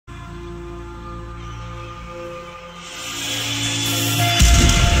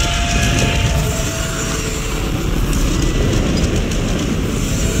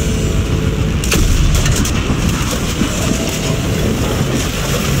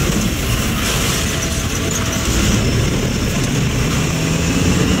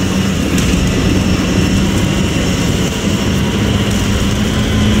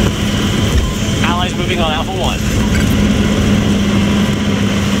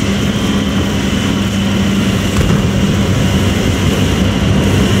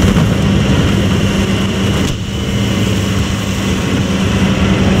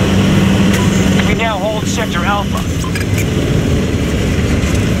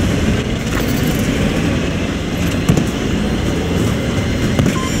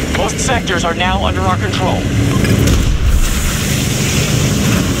sectors are now under our control.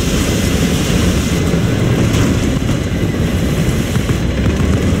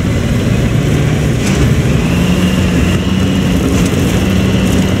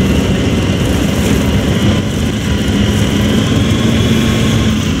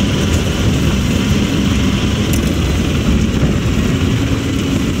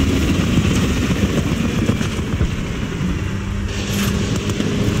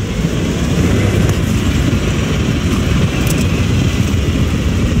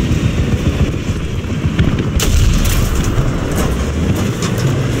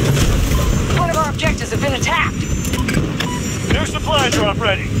 Drop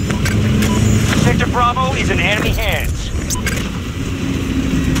ready. Sector Bravo is in enemy hands.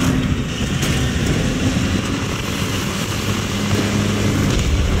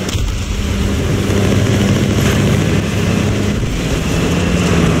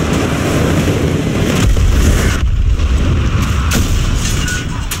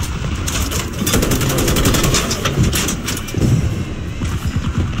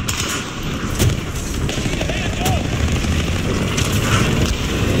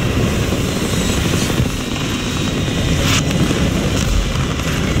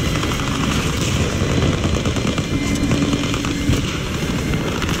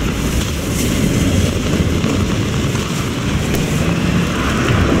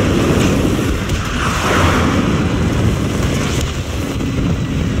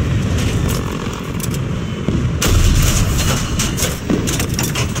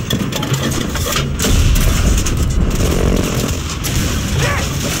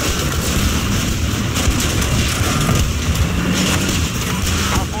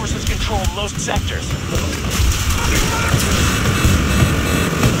 Most sectors.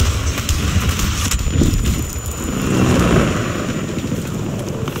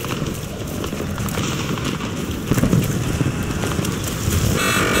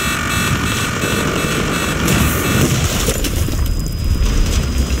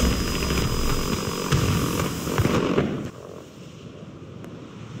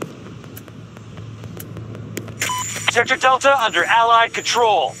 Sector Delta under Allied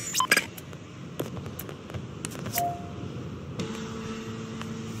control.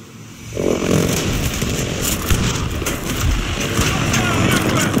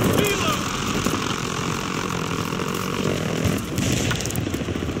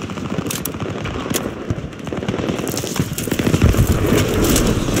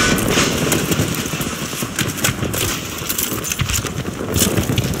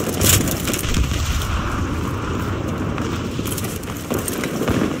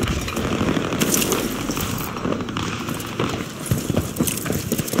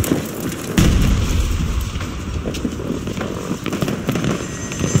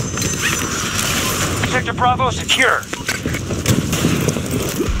 Sector Bravo secure.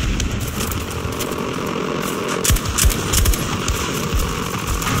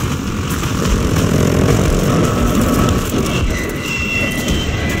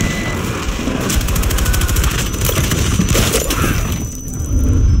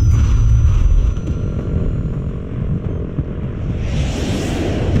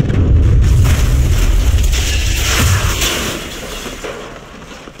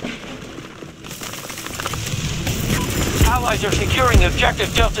 Allies are securing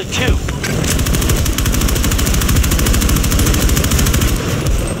objective Delta 2.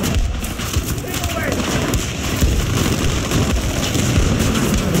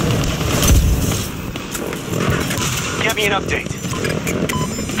 Get me an update.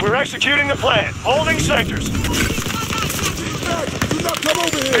 We're executing the plan, holding sectors. Do not come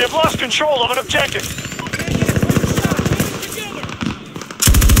over here! We have lost control of an objective.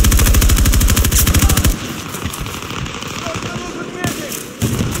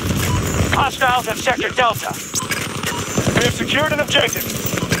 Hostiles at Sector Delta. We have secured an objective.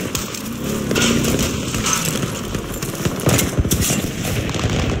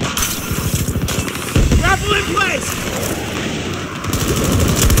 Grapple in place!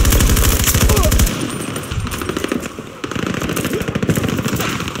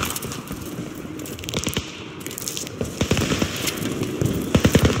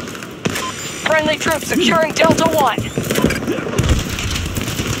 Friendly troops securing Delta 1.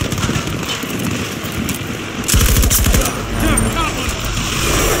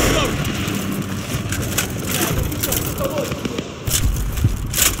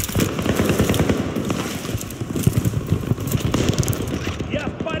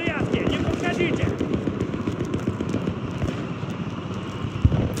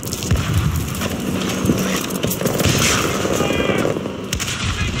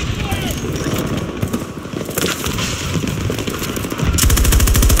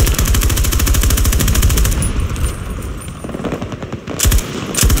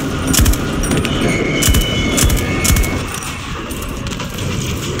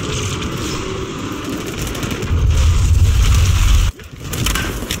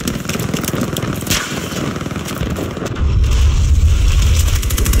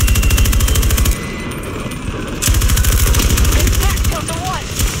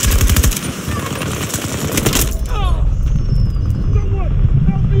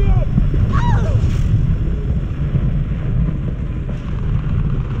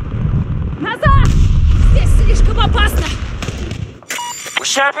 Назад! Здесь слишком опасно! We're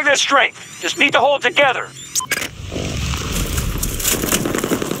sapping their strength. Just need to hold together.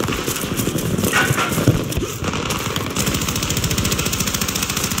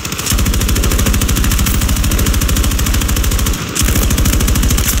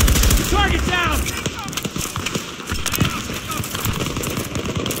 Target down!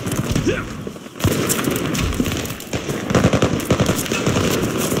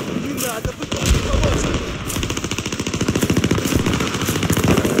 Не надо пытаться помочь!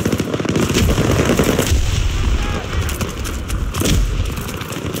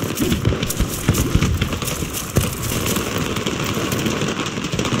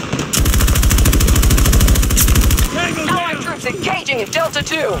 Allied troops engaging in Delta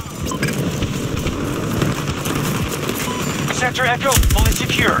 2. Sector Echo fully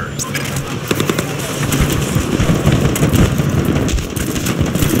secure.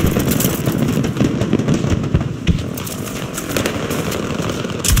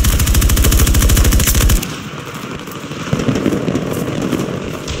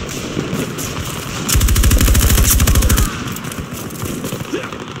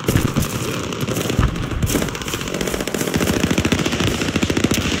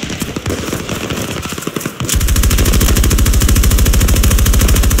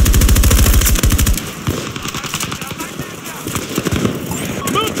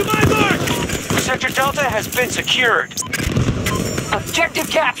 Move to my mark! Sector Delta has been secured. Objective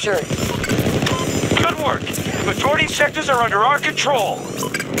captured. Good work. The majority of sectors are under our control.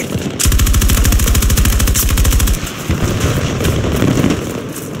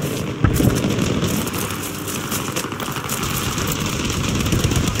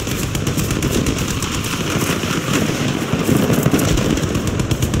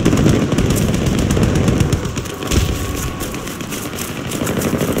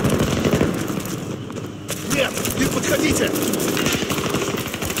 Нет, не подходите!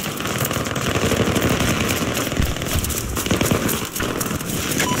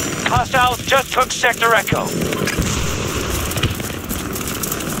 Hostiles just took Sector Echo.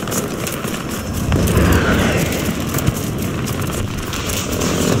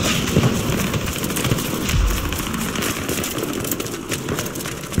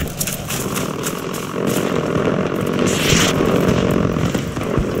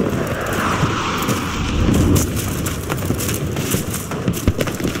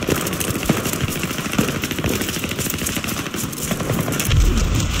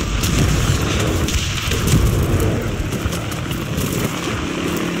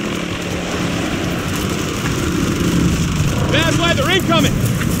 Bad weather incoming!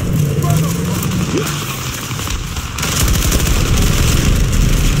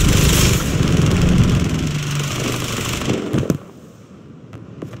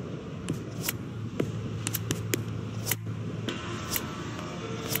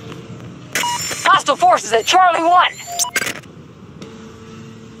 Hostile forces at Charlie 1.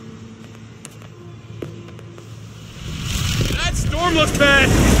 That storm looks bad!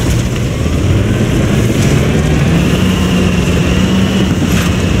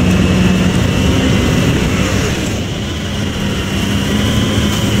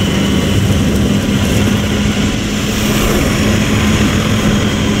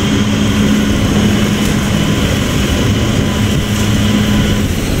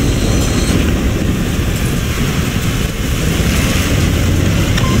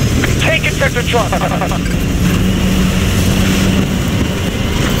 Take it, Sector Charlie.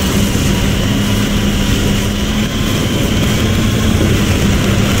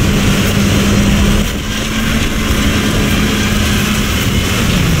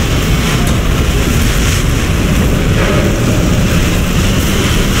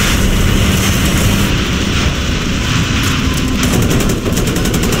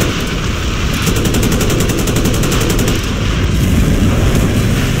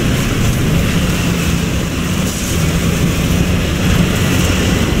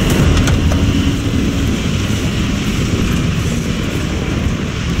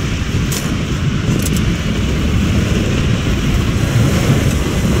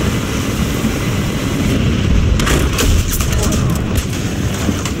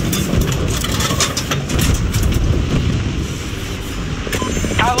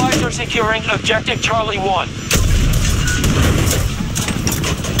 Allies are securing Objective Charlie 1.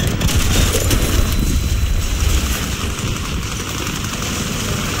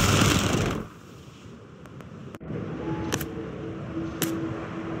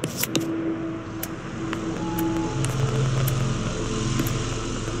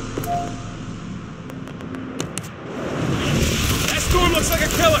 That storm looks like a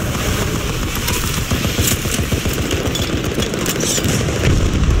killer!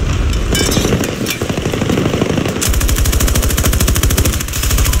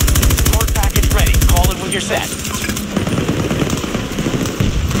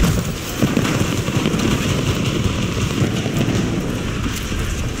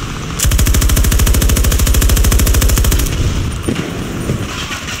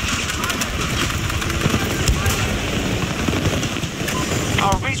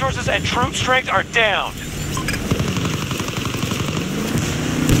 resources and troop strength are down.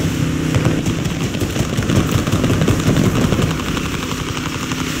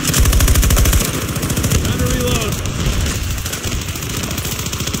 Time to reload.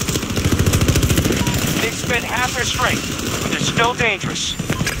 They've spent half their strength, but they're still dangerous.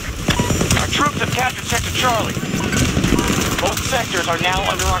 Our troops have captured Sector Charlie. Both sectors are now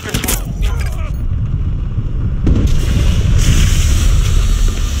under our control.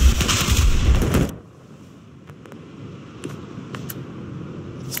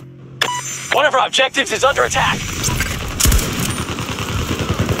 One of our objectives is under attack.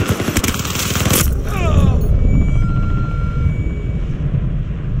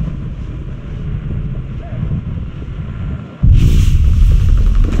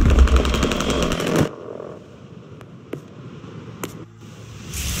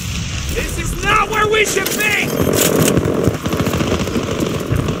 This is not where we should be!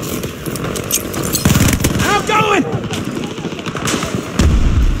 I'm going!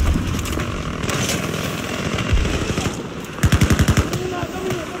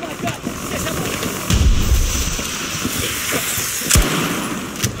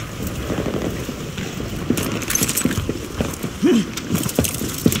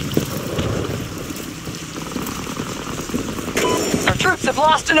 Our troops have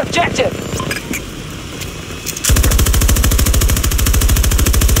lost an objective.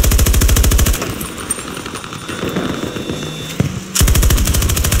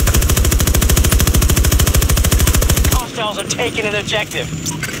 Hostiles have taken an objective.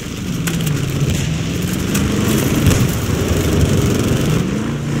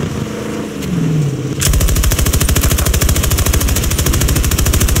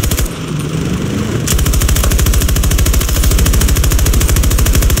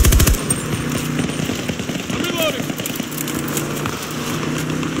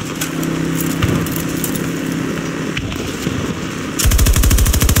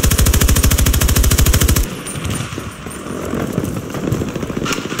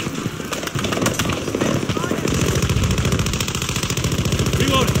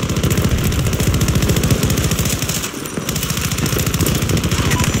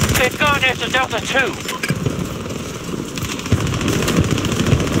 They've gone into Delta 2.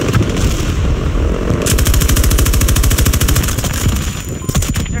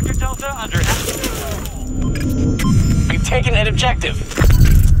 Sector Delta under attack. We've taken an objective.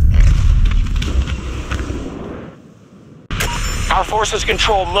 Our forces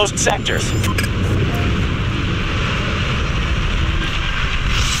control most sectors.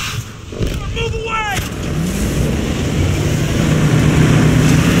 Move away!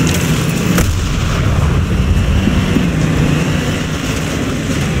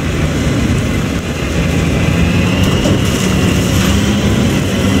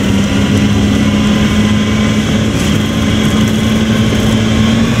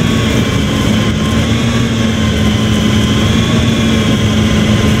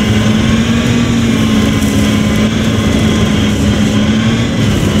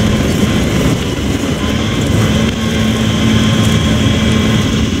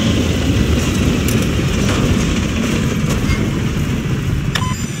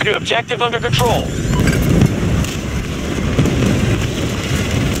 New objective under control.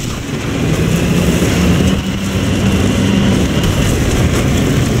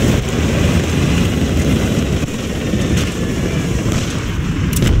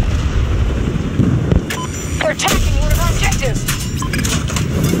 They're attacking one of our objectives.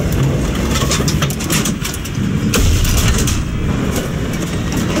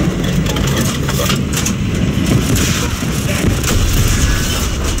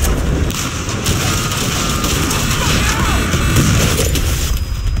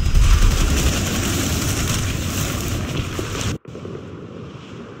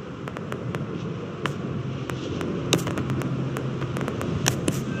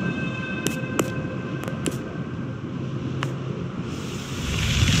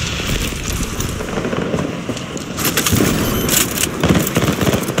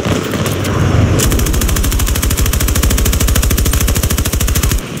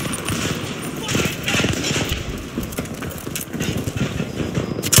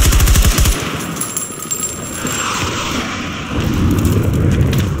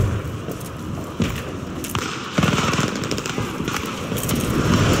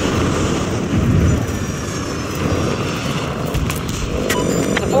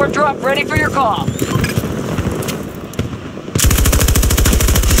 Support drop ready for your call.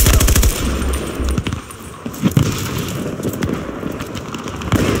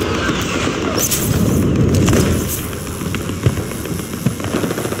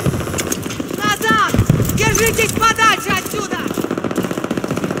 Держитесь подальше отсюда!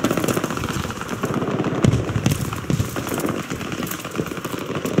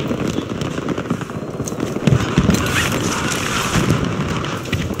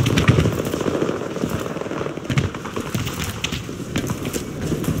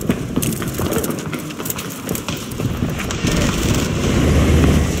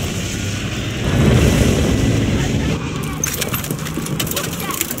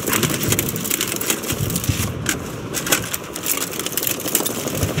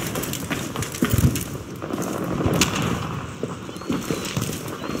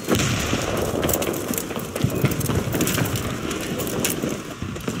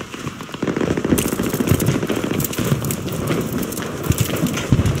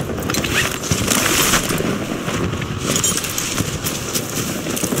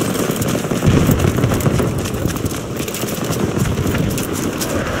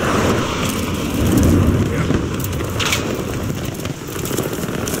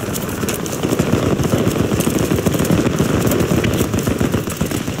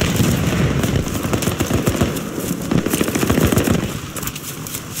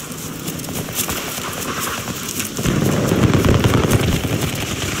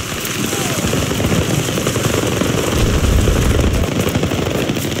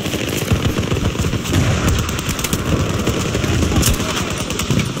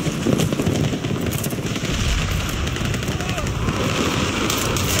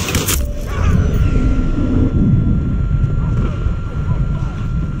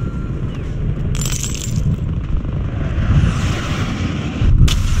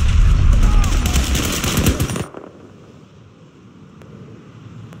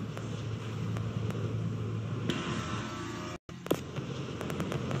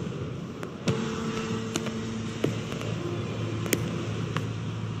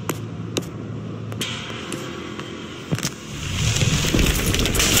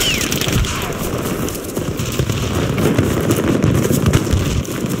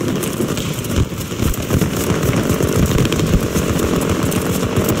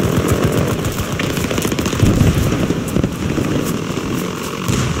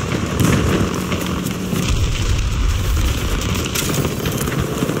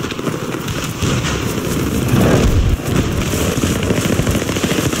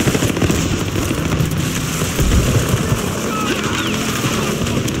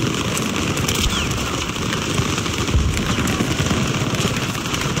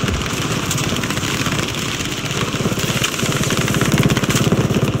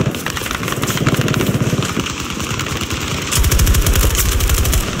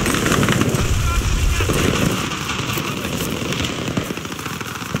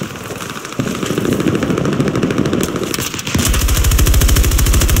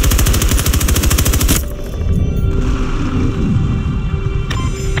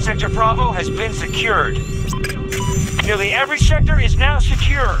 Bravo has been secured. Nearly every sector is now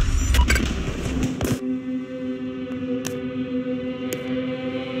secure.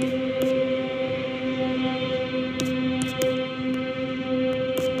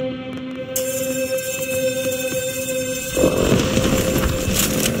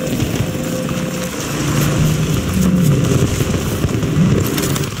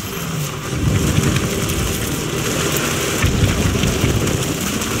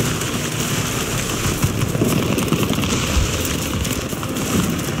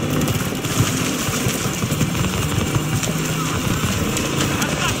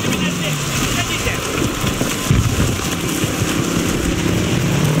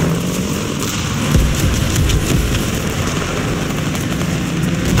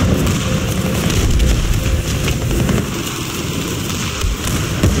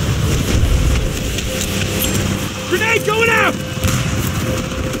 Grenade going out!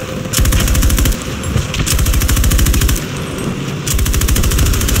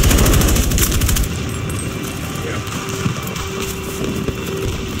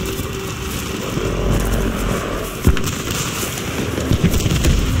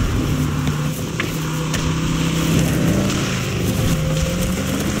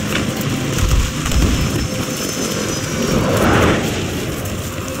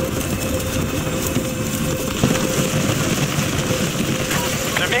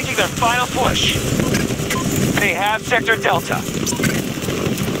 Making their final push. They have Sector Delta.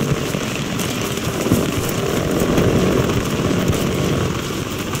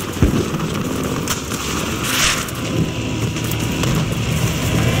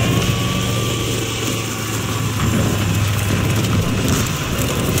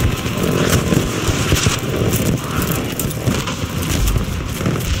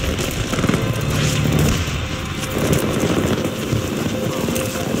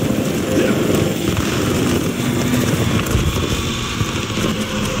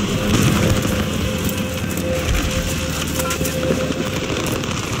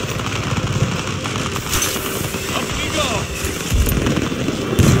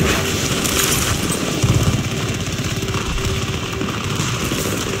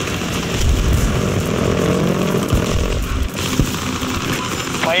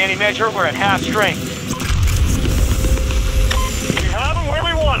 any measure, we're at half strength. We have them where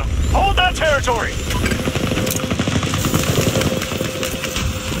we want them. Hold that territory!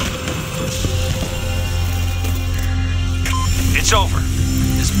 It's over.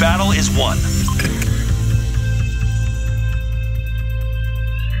 This battle is won.